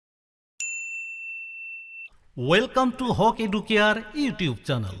Welcome to Hoque Educare YouTube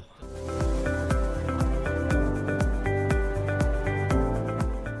channel.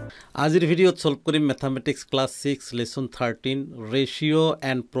 আজিৰ ভিডিঅ'ত solve কৰিম Mathematics Class 6 Lesson 13 Ratio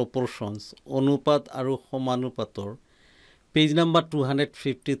and Proportions অনুপাত আৰু সমানুপাতৰ page number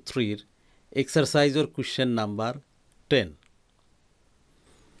 253 exercise or question number 10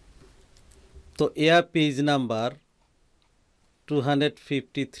 তো এয়া page number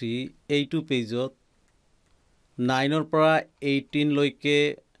 253 এইটো পেজত 9 ৰ পৰা 18 লৈকে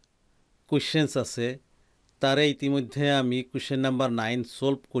questions আছে তাৰে ইতিমধ্যে আমি question number 9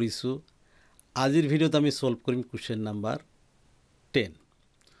 solve কৰিছো আজিৰ ভিডিওত আমি solve কৰিম question number 10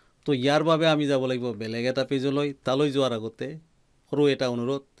 তো ইয়াৰ বাবে আমি যাব লাগিব বেলেগ এটা পেজলৈ তালৈ যোৱাৰ আগতে সৰু এটা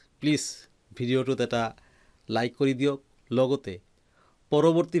অনুৰোধ প্লিজ ভিডিওটোত এটা লাইক কৰি দিয়ক লগতে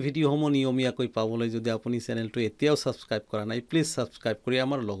পৰৱৰ্তী ভিডিওসমূহ নিয়মীয়াকৈ পাবলৈ যদি আপুনি চেনেলটো এতিয়াও সাবস্ক্ৰাইব কৰা নাই প্লিজ সাবস্ক্ৰাইব কৰি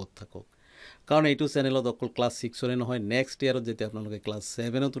আমাৰ লগত থাকক কাৰণ এইটো চেনেলত অকল ক্লাস 6 ৰে নহয় নেক্সট ইয়াৰত যেতিয়া আপোনালোকে ক্লাস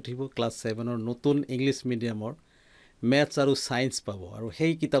 7 ত উঠিব ক্লাস 7 ৰ নতুন ইংলিশ মিডিয়ামৰ ম্যাথছ আৰু সায়েন্স পাব আৰু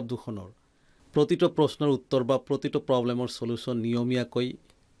সেই কিতাপ দুখনৰ প্ৰতিটো প্ৰশ্নৰ উত্তৰ বা প্ৰতিটো প্ৰবলেমৰ সলিউশন নিয়মীয়াকৈ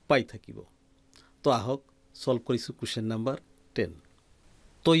পাই থাকিব তো আহক সলভ কৰিছো কোৱেশ্চন নম্বৰ 10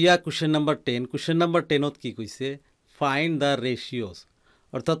 তো ইয়া কোৱেশ্চন নম্বৰ 10 কোৱেশ্চন নম্বৰ 10 ত কি কৈছে ফাইন্ড দা ৰেশিওস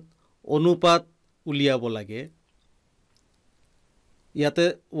অৰ্থাৎ অনুপাত উলিয়াব লাগে ইয়াতে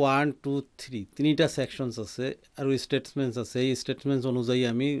 1 2 3 তিনিটা সেকশনস আছে আৰু স্টেটমেন্টস আছে এই স্টেটমেন্টস অনুযায়ী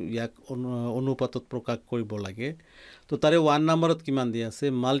আমি ইয়াক অনুপাতত প্ৰকাশ কৰিব লাগে তো তাৰে 1 নম্বৰত কিমান দিয়া আছে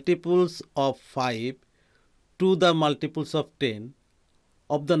multiples of 5 to the multiples of 10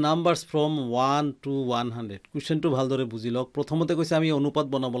 of the নাম্বাৰস from 1 two 100 কোৱেশ্চনটো ভালদৰে বুজি লওক প্ৰথমতে কৈছে আমি অনুপাত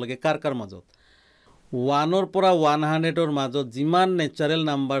বনাব লাগে কাৰ মাজত 1 ৰ পৰা 100 ৰ মাজত যিমান নেচাৰেল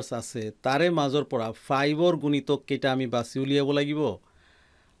নাম্বাৰস আছে তাৰে মাজৰ পৰা 5 ৰ গুণিতক কেইটা আমি বাছি উলিয়াব লাগিব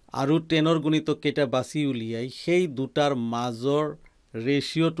আৰু 10 ৰ গুণিতক কেইটা বাছি উলিয়াই সেই দুটাৰ মাজৰ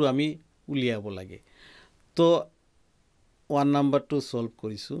ৰেশিওটো আমি উলিয়াব লাগে তো 1 নম্বৰটো সলভ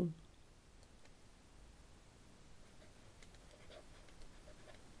কৰিছো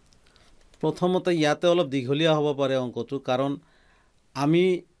প্ৰথমতে ইয়াতে অলপ দীঘলীয়া হ'ব পাৰে অংকটো কাৰণ আমি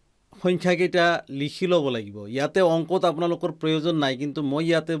সংখ্যা কেইটা লিখি লব লাগিব ইয়াতে অংকত আপোনালোকৰ প্ৰয়োজন নাই কিন্তু মই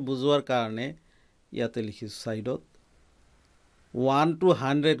ইয়াতে বুজোৱাৰ কাৰণে ইয়াতে লিখিছো সাইডত 1 to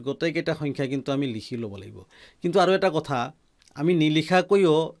 100 গোটেই কেইটা সংখ্যা কিন্তু আমি লিখি লব লাগিব কিন্তু আৰু এটা কথা আমি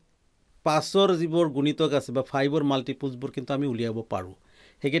নিলিখাকৈও 5 ৰ যিবোৰ গুণিতক আছে বা 5 ৰ মাল্টিপলস বোৰ কিন্তু আমি উলিয়াব পাৰো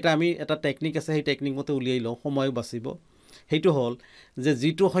হেকেটা আমি এটা টেকনিক আছে সেই টেকনিক মতে উলিয়াই লওঁ সময় বাচিব হেতু হল যে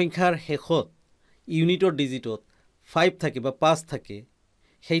যিটো সংখ্যাৰ শেষত ইউনিটৰ ডিজিটত 5 থাকে বা 5 থাকে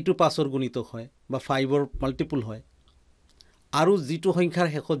সেইটো 5 ৰ গুণিতক হয় বা 5 ৰ মাল্টিপল হয় আৰু যিটো সংখ্যাৰ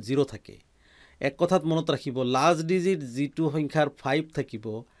শেষত 0 থাকে এক কথাত মনত ৰাখিব লাষ্ট ডিজিট যিটো সংখ্যাৰ 5 থাকিব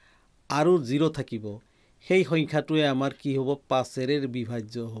আৰু 0 থাকিব সেই সংখ্যাটোৱে আমাৰ কি হ'ব 5 এৰ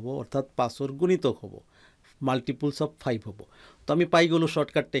বিভাজ্য হ'ব অৰ্থাৎ 5 ৰ গুণিতক হ'ব মাল্টিপলস অফ 5 হ'ব তো আমি পাই গলো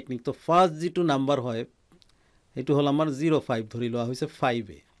শর্টকাট টেকনিক তো ফার্স্ট যেটো নাম্বার হয় এটো হল আমাৰ 05 ধৰি লোৱা হৈছে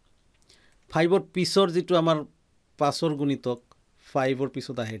 5 এ 5 ৰ পিছৰ যেটো আমাৰ 5 ৰ গুণিতক 5 ৰ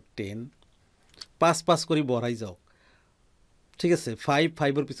পিছত আহে 10 5 কৰি বঢ়াই যাওক ঠিক আছে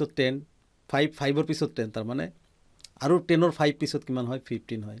 5 ৰ পিছত 10 5 ৰ পিছত 10 তাৰ মানে আৰু 10 ৰ 5 পিছত কিমান হয়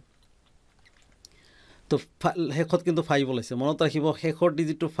 15 হয় তো শেষত কিন্তু 5 ওলাইছে মনত ৰাখিব শেষৰ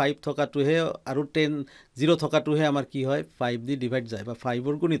ডিজিটটো 5 থকাটোহে আৰু 10 0 থকাটোহে আমাৰ কি হয় 5 দি ডিভাইড যায় বা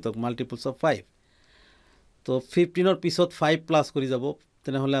 5 ৰ গুণিতক মাল্টিপলস অফ 5 তো 15 ৰ পিছত 5 প্লাস কৰি যাব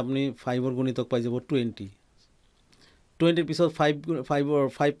তেনেহলে আপুনি 5 ৰ গুণিতক পাই যাব 20 20 ৰ পিছত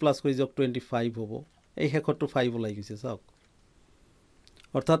 5 প্লাস কৰি যাওক 25 হ'ব এই শেষৰটো 5 ওলাই গৈছে চাওক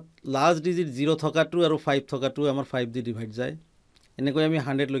অৰ্থাৎ লাষ্ট ডিজিট 0 থকাটো আৰু 5 থকাটো আমাৰ 5 দি ডিভাইড যায় এনেকৈ আমি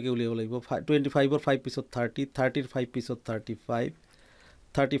 100 লৈকে উলিয়াব লাগিব 25 ৰ 5 পিছত 30 30 ৰ 5 পিছত 35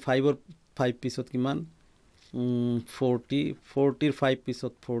 35 ৰ 5 পিছত কিমান 40 40 ৰ 5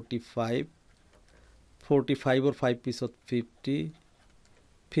 পিছত 45 45 ৰ 5 পিছত 50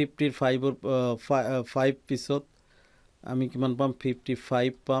 50 ৰ 5 ৰ 5 পিছত আমি কিমান পাম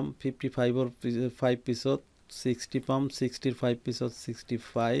 55 পাম 55 ৰ 5 পিছত 60 পাম 60 ৰ 5 পিছত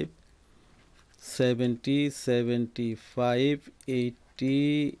 65 70 75 80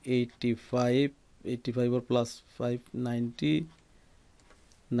 85 85 ৰ প্লাস 5 90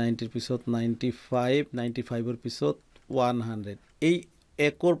 90 ৰ পিছত 95 95 ৰ পিছত 100 এই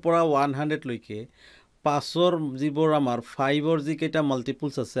 1 ৰ পৰা 100 লৈকে 5 ৰ যিবোৰ আমাৰ 5 ৰ যি কেইটা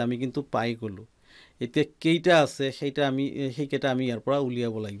মাল্টিপলস আছে আমি কিন্তু পাই গলো এতিয়া কেইটা আছে সেইটা আমি ইয়াৰ পৰা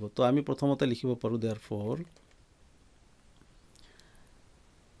উলিয়াব লাগিব তো আমি প্ৰথমতে লিখিব পাৰো therefore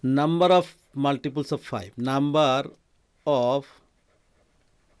number of multiples of 5 number of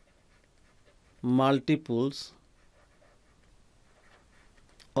multiples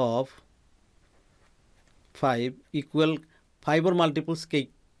of 5 equal 5 or multiples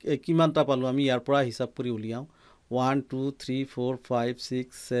কিমানটা পালো আমি ইয়াৰ পৰা হিসাব কৰি উলিয়াও 1 2 3 4 5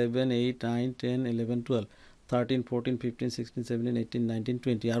 6 7 8 9 10 11 12 13 14 15 16 17 18 19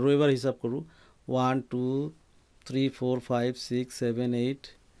 20 আৰু এবাৰ হিসাব কৰো 1 2 3 4 5 6 7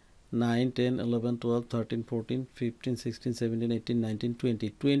 8 9 10 11 12 13 14 15 16 17 18 19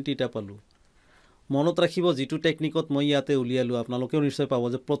 20 20টা পালো মনত ৰাখিব যেটো টেকনিকত মই ইয়াতে উলিয়ালো আপোনালোকেও নিশ্চয় পাব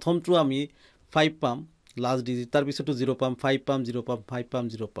যে প্ৰথমটো আমি 5 পাম লাস্ট ডিজিট তাৰ পিছতো 0 পাম 5 পাম 0 পাম 5 পাম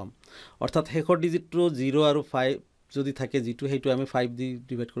 0 পাম অৰ্থাৎ শেষৰ ডিজিটটো 0 আৰু 5 যদি থাকে যেটো হেতু আমি 5 দি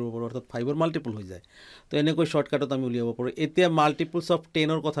ডিভাইড কৰিব পাৰো অৰ্থাৎ 5 ৰ মাল্টিপল হৈ যায় তো এনেকৈ শৰ্টকাটত আমি উলিয়াব পাৰো এতিয়া মাল্টিপলস অফ 10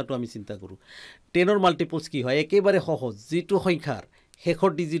 ৰ কথাটো আমি চিন্তা কৰো 10 ৰ মাল্টিপলস কি হয় একেবাৰে সহজ যেটো সংখ্যাৰ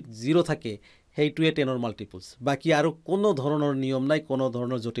শেষৰ ডিজিট 0 থাকে হেতুৱে 10 ৰ মাল্টিপলস বাকি আৰু কোনো ধৰণৰ নিয়ম নাই কোনো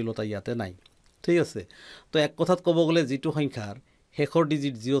ধৰণৰ জটিলতা ইয়াতে নাই ঠিক আছে তো এক কথাত ক'ব গলে যেটো সংখ্যাৰ শেষৰ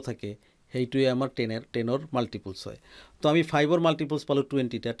ডিজিট 0 থাকে হেতুৱে আমাৰ 10 ৰ মাল্টিপলস হয় তো আমি 5 ৰ মাল্টিপলস পালো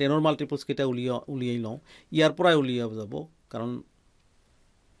 20 টা 10 ৰ মাল্টিপলস কেটা উলিয়াই লওঁ ইয়াৰ পৰা উলিয়া যাব কাৰণ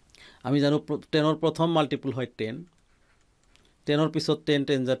আমি জানো 10 ৰ প্ৰথম মাল্টিপল হয় 10 10 ৰ পিছত 10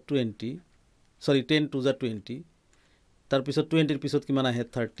 10 যা 20 সৰি 10 2 যা 20 তাৰ পিছত 20 ৰ পিছত কিমান আহে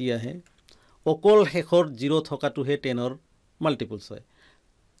 30 আহে অকল শেষৰ 0 থকাটোহে 10 ৰ মাল্টিপলস হয়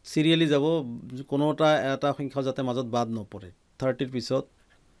সিৰিয়ালি যাব কোনোটা এটা সংখ্যা যাতে মাজত বাদ নপৰে 30 ৰ পিছত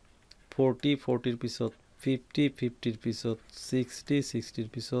 40 40 ৰ পিছত 50 50 ৰ পিছত 60 60 ৰ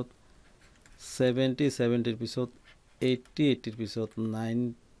পিছত 70 70 ৰ পিছত 80 80 ৰ পিছত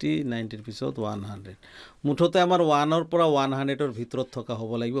 90 90 ৰ পিছত 100 মুঠতে আমাৰ 1 ৰ পৰা 100 ৰ ভিতৰত থকা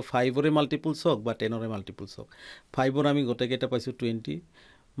হ'ব লাগিব 5 ৰ মাল্টিপলস হওক বা 10 ৰ মাল্টিপলস হওক 5 ৰ আমি গটেকেটা পাইছো 20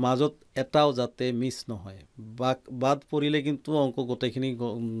 মাজত এটাও যাতে মিস নহয় বাদ পৰিলে কিন্তু অঙ্ক গটেখিনি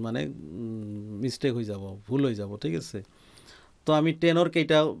মানে মিস্টেক হৈ যাব ভুল হৈ যাব ঠিক আছে তো আমি 10 ৰ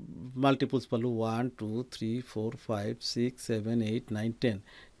কেইটা মাল্টিপলস পালো 1 2 3 4 5 6 7 8 9 10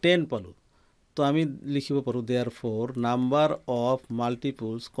 10 পালো তো আমি লিখিব পাৰো therefore number of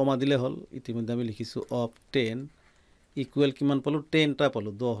multiples কমা দিলে হল ইতিমধ্যে আমি লিখিছো of 10 ইকুয়াল কিমান পালো 10 টা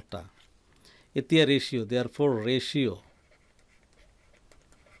পালো 10 টা এতিয়া ratio therefore ratio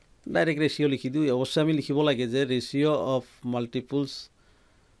direct ratio লিখি দিও অবশ্যই আমি লিখিব লাগে যে ratio of multiples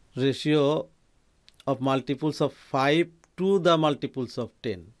of 5 to the multiples of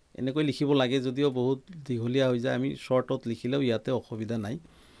 10 এনেকৈ লিখিব লাগে যদিও বহুত দীঘলীয়া হৈ যায় আমি শর্টত লিখিলেও ইয়াতে অসুবিধা নাই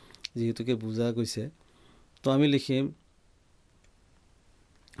যেহেতুকে বুজা গৈছে তো আমি লিখিম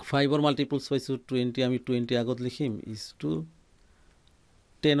 5 ৰ মাল্টিপলস পাইছো 20 আমি 20 আগত লিখিম is to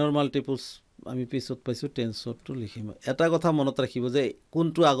 10 ৰ মাল্টিপলস আমি পিছত পাইছো 10 শৰ্টটো লিখিম এটা কথা মনত ৰাখিব যে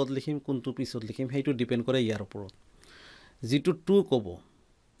কোনটো আগত লিখিম কোনটো পিছত লিখিম হেইটো ডিপেন্ড কৰে ইয়াৰ ওপৰত যেটো 2 কব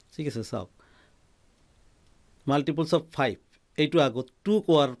ঠিক আছে চাওক মাল্টিপলস অফ 5 এইটো আগত 2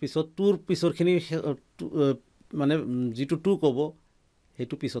 কোৱাৰ পিছত 2 ৰ পিছৰখিনি মানে যেটো 2 কব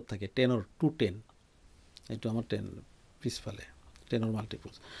হেতু পিছত থাকে 10 ৰ 2 10 এটো আমাৰ 10 পিছফালে 10 ৰ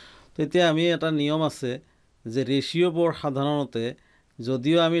মাল্টিপলস তো এতিয়া আমি এটা নিয়ম আছে যে ৰেশিও বৰ সাধাৰণতে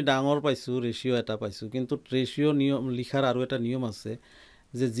যদিও আমি ডাঙৰ পাইছো ৰেশিও এটা পাইছো কিন্তু ৰেশিও নিয়ম লিখাৰ আৰু এটা নিয়ম আছে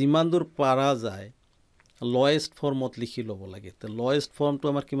যে যিমান দূৰ পাৰা যায় লোয়েস্ট ফৰ্মত লিখি লব লাগে তো লোয়েস্ট ফৰ্মটো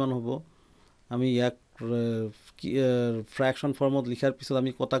আমাৰ কিমান হ'ব আমি ইয়াক ফ্ৰ্যাকশন ফৰ্মত লিখাৰ পিছত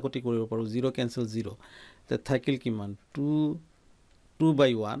আমি কটাকটি কৰিব পাৰো 0 ক্যান্সেল 0 তে থাকিল কিমান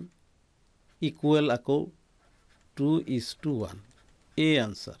 2/1 ইকুয়াল আকৌ 2:1 এই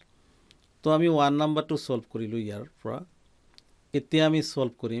আনসার তো আমি 1 নাম্বাৰটো সলভ কৰিলো ইয়াৰ পৰা এতিয়া আমি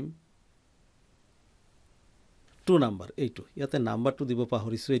সলভ কৰিম 2 নাম্বাৰ এইটো ইয়াতে নাম্বাৰটো দিব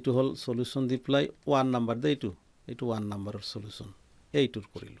পাহৰিছো এইটো হল সলিউশন দি প্লাই 1 নাম্বাৰ দে এইটো 1 নাম্বাৰৰ সলিউশন এইটোৰ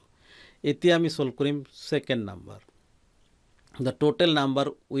কৰিলো এতিয়া আমি সলভ কৰিম second number the total number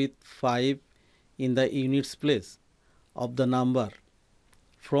with 5 in the units place of the number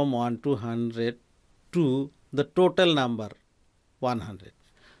from 1 to 100 to the total number 100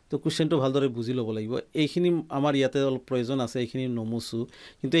 তো কোশ্চেনটো ভালদৰে বুজি ল'ব লাগিব এইখিনি আমাৰ ইয়াতে অলপ প্ৰয়োজন আছে এইখিনি নমুছু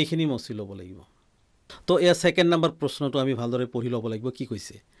কিন্তু এইখিনি মচি ল'ব লাগিব তো এয়া সেকেন্ড নাম্বাৰ প্ৰশ্নটো আমি ভালদৰে পঢ়ি ল'ব লাগিব কি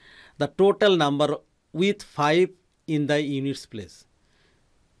কৈছে the total number with 5 in the units place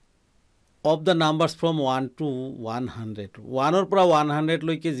of the numbers from 1 to 100 1 ৰ পৰা 100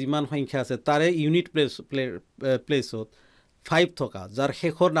 লৈকে যিমান সংখ্যা আছে তাৰে ইউনিট প্লেছত 5 থকা যাৰ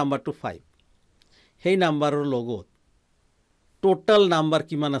শেষৰ নাম্বাৰটো 5 সেই নাম্বাৰৰ লগত টোটাল নাম্বাৰ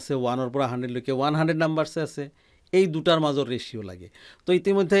কিমান আছে 1 ৰ পৰা 100 লৈকে 100 নাম্বাৰছ আছে এই দুটাৰ মাজৰ ৰেশিও লাগে তো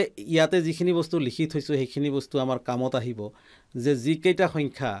ইতিমধ্যে ইয়াতে যিখিনি বস্তু লিখি থৈছো সেইখিনি বস্তু আমাৰ কামত আহিব যে যিকেইটা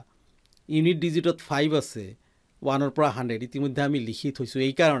সংখ্যা ইউনিট ডিজিটত 5 আছে 1 ৰ পৰা 100 ইতিমধ্যে আমি লিখি থৈছোঁ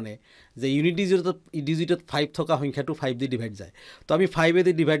এই কাৰণে যে ইউনিট ডিজিটত 5 থকা সংখ্যাটো 5 দি ডিভাইড যায় তো আমি 5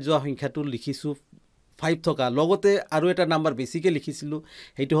 দি ডিভাইড যোৱা সংখ্যাটো লিখিছোঁ 5 থকা লগতে আৰু এটা নাম্বাৰ বেছিকৈ লিখিছিলোঁ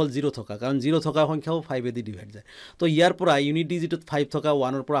সেইটো হ'ল 0 থকা কাৰণ 0 থকা সংখ্যাও 5 দি ডিভাইড যায় তো ইয়াৰ পৰা ইউনিট ডিজিটত 5 থকা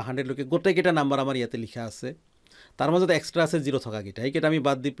 1 ৰ পৰা 100 লৈকে গোটেইকেইটা নাম্বাৰ আমাৰ ইয়াতে লিখা আছে তাৰ মাজত এক্সট্ৰা আছে 0 থকাকেইটা এইকেইটা আমি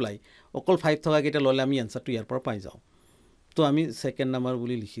বাদ দি পেলাই অকল 5 থকাকেইটা ল'লে আমি এনচাৰটো ইয়াৰ পৰা পাই যাওঁ তো আমি সেকেন্ড নাম্বাৰ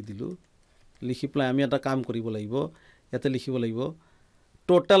বুলি লিখি দিলোঁ লিখি পেলাই আমি এটা কাম কৰিব লাগিব ইয়াতে লিখিব লাগিব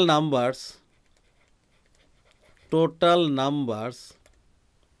total numbers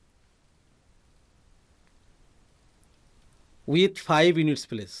with 5 units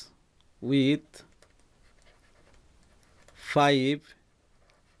place with 5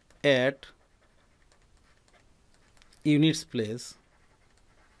 at units place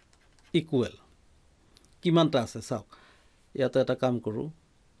equal কিমানটা আছে চাওক ইয়াতে এটা কাম কৰোঁ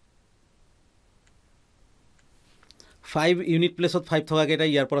 5 ইউনিট প্লেছত 5 থকাকেইটা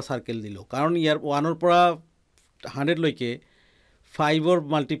ইয়াৰ পৰা সাৰ্কেল দিলোঁ কাৰণ ইয়াৰ 1 ৰ পৰা 100 লৈকে 5 ৰ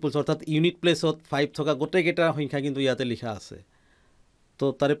মাল্টিপলছ অৰ্থাৎ ইউনিট প্লেছত 5 থকা গোটেইকেইটা সংখ্যা কিন্তু ইয়াতে লিখা আছে তো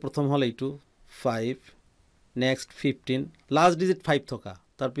তাৰে প্ৰথম হ'ল এইটো 5 নেক্সট 15 লাষ্ট ডিজিট 5 থকা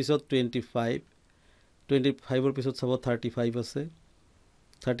তাৰপিছত 25 25ৰ পিছত চাব 35 আছে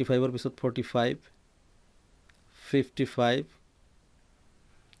 35ৰ পিছত 45 55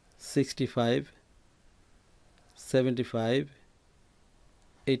 65 75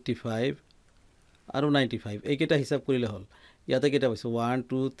 85 আৰু 95 এইকেইটা হিচাপ কৰিলে হ'ল ইয়াতে কেইটা পাইছোঁ 1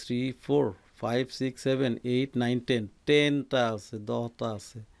 2 3 4 5 6 7 8 9 10 10টা আছে 10টা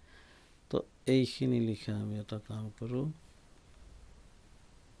আছে তো এইখিনি লিখা আমি এটা কাম কৰোঁ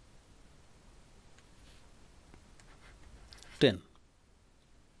 10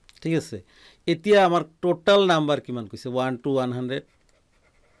 ঠিক আছে এতিয়া আমাৰ টোটাল নাম্বাৰ কিমান কৈছে 1 to 100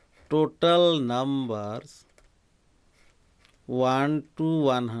 total numbers 1 to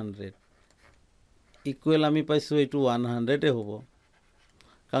 100 equal আমি পাইছোঁ এইটো 100 হ'ব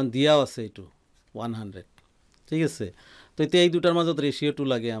কাৰণ দিয়াও আছে এইটো 100 ঠিক আছে তো এতিয়া এই দুটাৰ মাজত ৰেচিঅ'টো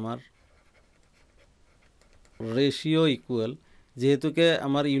লাগে আমাৰ ৰেচিঅ' ইকুৱেল যেহেতুকে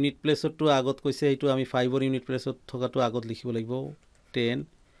আমাৰ ইউনিট প্লেছতটো আগত কৈছে এইটো আমি 5ৰ ইউনিট প্লেছত থকাটো আগত লিখিব লাগিব 10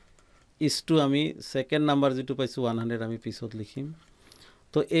 ইছটো আমি সেকেন্ড নাম্বাৰ যেটো পাইছোঁ 100 আমি পিছত লিখিম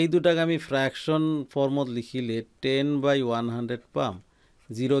তো এই দুটাক আমি ফ্ৰেকশন ফৰ্মত লিখিলে 10/100 পাম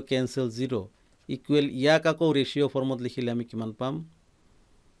 0 কেনসেল 0 ইকুৱেল ইয়াক আকৌ ৰেচিঅ' ফৰ্মত লিখিলে আমি কিমান পাম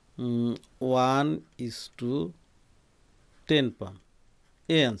 1:10 পাম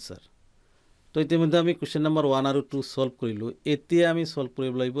এই আনসাৰ তো ইতিমধ্যে আমি কোৱেশ্চন নম্বৰ 1 আৰু 2 সলভ কৰিলোঁ এতিয়া আমি সলভ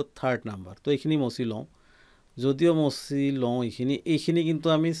কৰিব লাগিব থাৰ্ড নাম্বাৰ তো এইখিনি মচি লওঁ যদিও মচি লওঁ এইখিনি কিন্তু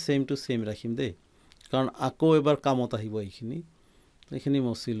আমি সেম টু সেম ৰাখিম দেই কাৰণ আকৌ এবাৰ কামত আহিব এইখিনি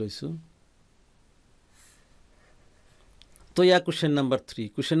মচি লৈছোঁ তো ইয়া কোৱেশ্চন নম্বৰ 3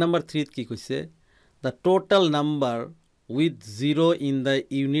 কোৱেশ্চন নম্বৰ 3 কি কৈছে the total number with 0 in the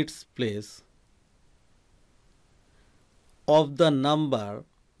units place of the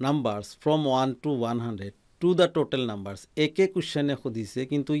numbers from 1 to 100 to the total numbers একে কোৱেশ্চনে খুদিছে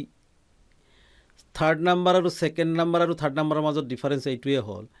কিন্তু থাৰ্ড নাম্বাৰ আৰু সেকেন্ড নাম্বাৰ আৰু থাৰ্ড নাম্বাৰৰ মাজত ডিফাৰেন্স এইটোৱে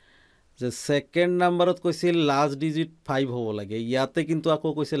হ'ল যে সেকেন্ড নাম্বাৰত কৈছিল লাষ্ট ডিজিট 5 হ'ব লাগে ইয়াতে কিন্তু আকৌ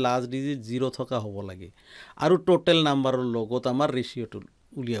কৈছে লাষ্ট ডিজিট 0 থকা হ'ব লাগে আৰু টোটাল নাম্বাৰৰ লগত আমাৰ ৰেচিঅ'টো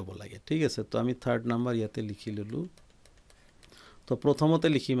উলিয়াব লাগে ঠিক আছে তো আমি থাৰ্ড নাম্বাৰ ইয়াতে লিখি ললোঁ তো প্ৰথমতে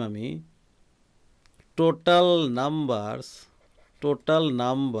লিখিম আমি total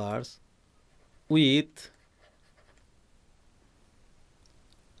numbers with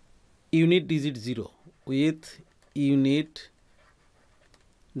unit digit 0 with unit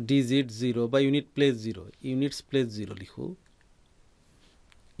digit 0 বা unit place 0 units place 0 লিখো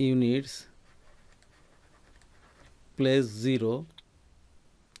units place 0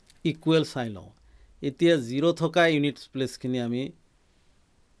 equal sign লওঁ এতিয়া 0 থকা units place খিনি আমি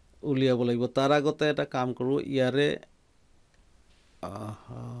উলিয়াব লাগিব তাৰ আগতে এটা কাম কৰোঁ ইয়াৰে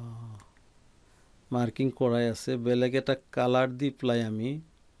মাৰ্কিং কৰাই আছে বেলেগ এটা কালাৰ দি প্লাই আমি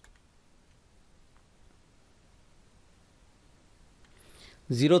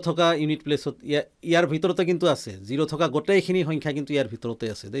 0 থকা ইউনিট প্লেছত ইয়াৰ ভিতৰতে কিন্তু আছে 0 থকা গোটেইখিনি সংখ্যা কিন্তু ইয়াৰ ভিতৰতে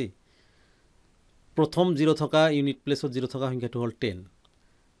আছে দেই প্ৰথম 0 থকা ইউনিট প্লেছত 0 থকা সংখ্যাটো হ'ল 10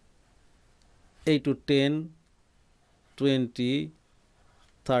 এইটো 10 20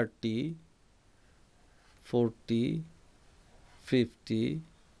 30 40 50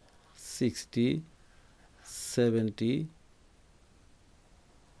 60 70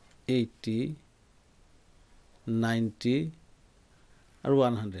 80 90 আৰু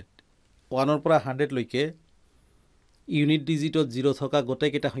 100 1ৰ পৰা 100 লৈকে ইউনিট ডিজিটত 0 থকা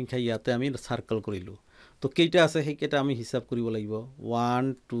গোটেইকেইটা সংখ্যা ইয়াতে আমি সাৰ্কেল কৰিলোঁ তো কেইটা আছে সেইকেইটা আমি হিচাপ কৰিব লাগিব 1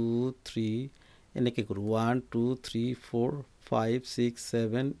 2 3 এনেকৈ কৰোঁ 1 2 3 4 5 6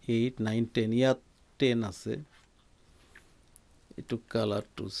 7 8 9 10 ইয়াত 10 আছে এইটো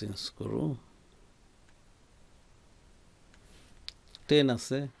কালাৰটো চেঞ্জ কৰোঁ 10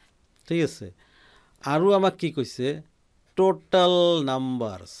 আছে ঠিক আছে আৰু আমাক কি কৈছে total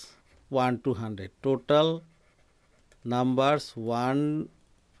numbers 1 to 100 total numbers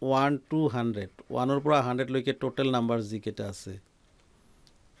 1 to 100 1 পৰা 100 লৈকে টোটাল নাম্বাৰছ যিকেইটা আছে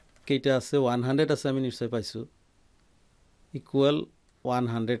কেইটা আছে 100 আছে আমি নিশ্চয় পাইছোঁ ইকুৱেল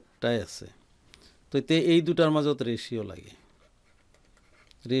 100 টাই আছে তো এতিয়া এই দুটাৰ মাজত ৰেচিঅ' লাগে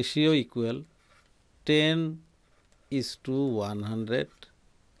ৰেচিঅ' ইকুৱেল 10:100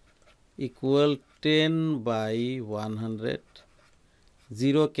 ইকুৱেল 10/100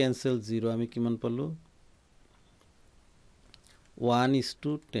 0 কেনসেল 0 আমি কিমান পালোঁ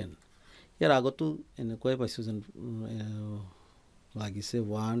 1:10 ইয়াৰ আগতো এনেকুৱাই পাইছোঁ যেন লাগিছে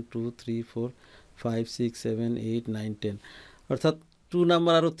 1 2 3 4 5 6 7 8 9 10 অৰ্থাৎ 2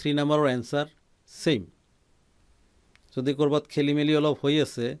 নাম্বাৰ আৰু 3 নাম্বাৰৰ এনসাৰ সেম যদি কৰবাত খেলি মেলি অলপ হৈ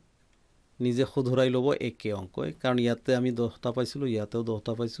আছে নিজে শুধৰাই ল'ব একে অংকই কাৰণ ইয়াতে আমি 10টা পাইছিলোঁ ইয়াতেও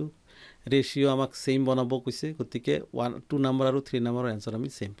 10টা পাইছোঁ ৰেচিঅ' আমাক সেম বনাব কৈছে গতিকে 2 নাম্বাৰ আৰু 3 নাম্বাৰৰ এনসাৰ আমি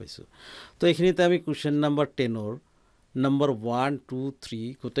সেম পাইছোঁ তো এইখিনিতে আমি কুৱেশ্যন নাম্বাৰ 10ৰ নম্বৰ 1 2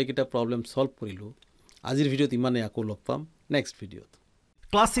 3 গোটেইকেইটা প্ৰব্লেম সলভ কৰিলোঁ আজিৰ ভিডিঅ'ত ইমানেই আকৌ লগ পাম নেক্সট ভিডিঅ'ত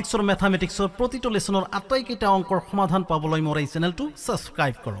ক্লাছ 6ৰ ম্যাথমেটিক্সৰ প্ৰতিটো লেসনৰ আটাইকেইটা অংকৰ সমাধান পাবলৈ মোৰ এই চেনেলটো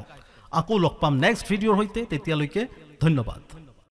সাবস্ক্ৰাইব কৰক আকৌ লগ পাম নেক্সট ভিডিঅ'ৰ সৈতে তেতিয়ালৈকে ধন্যবাদ